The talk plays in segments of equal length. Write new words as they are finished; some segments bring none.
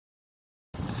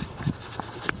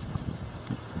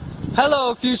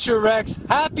Hello, Future Rex.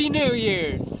 Happy New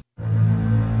Year's!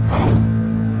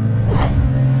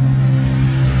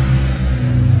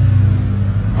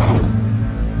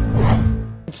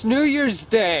 It's New Year's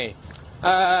Day.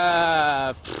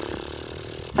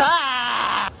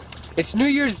 It's New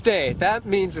Year's Day. That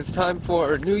means it's time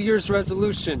for New Year's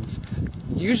resolutions.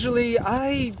 Usually,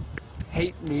 I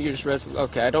hate New Year's resolutions.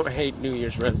 Okay, I don't hate New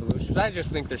Year's resolutions. I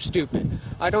just think they're stupid.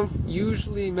 I don't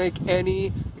usually make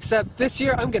any, except this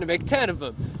year I'm gonna make 10 of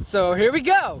them. So here we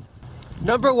go!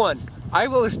 Number 1. I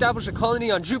will establish a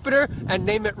colony on Jupiter and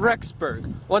name it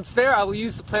Rexburg. Once there, I will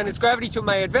use the planet's gravity to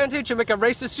my advantage and make a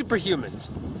race of superhumans.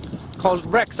 Called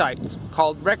Rexites.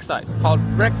 Called Rexites. Called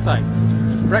Rexites.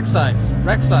 Rexites.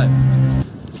 Rexites.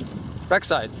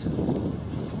 Rexites.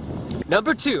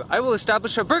 Number 2. I will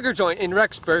establish a burger joint in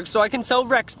Rexburg so I can sell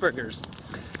Rex burgers.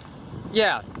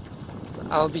 Yeah,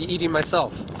 I'll be eating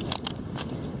myself.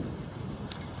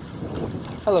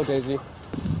 Hello, Daisy.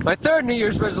 My 3rd New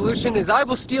Year's resolution is I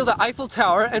will steal the Eiffel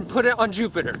Tower and put it on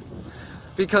Jupiter.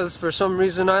 Because for some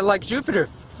reason I like Jupiter.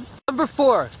 Number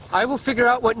 4. I will figure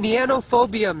out what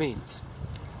neanophobia means.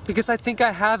 Because I think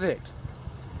I have it.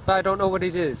 But I don't know what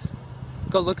it is.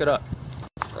 Go look it up.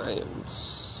 I am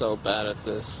so bad at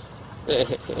this.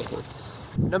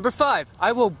 Number 5.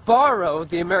 I will borrow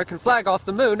the American flag off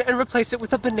the moon and replace it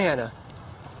with a banana.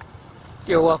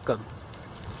 You're welcome.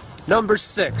 Number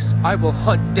 6. I will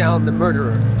hunt down the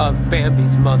murderer of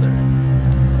Bambi's mother.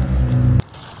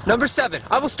 Number 7.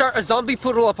 I will start a zombie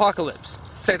poodle apocalypse.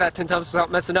 Say that 10 times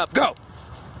without messing up. Go!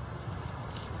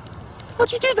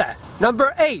 How'd you do that?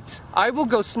 Number 8. I will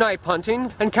go snipe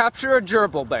hunting and capture a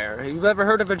gerbil bear. You've ever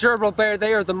heard of a gerbil bear?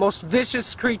 They are the most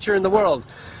vicious creature in the world.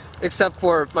 Except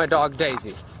for my dog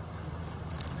Daisy.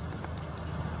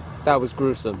 That was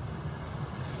gruesome.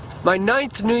 My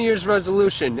 9th New Year's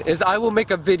resolution is I will make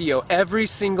a video every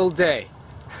single day.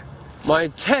 My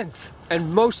 10th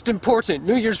and most important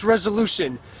New Year's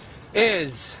resolution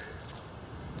is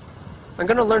I'm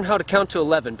gonna learn how to count to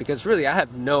 11 because really I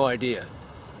have no idea.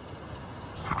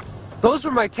 Those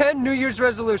were my 10 New Year's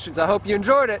resolutions. I hope you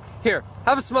enjoyed it. Here,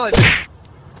 have a smiley face.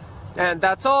 And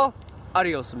that's all.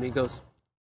 Adios, amigos.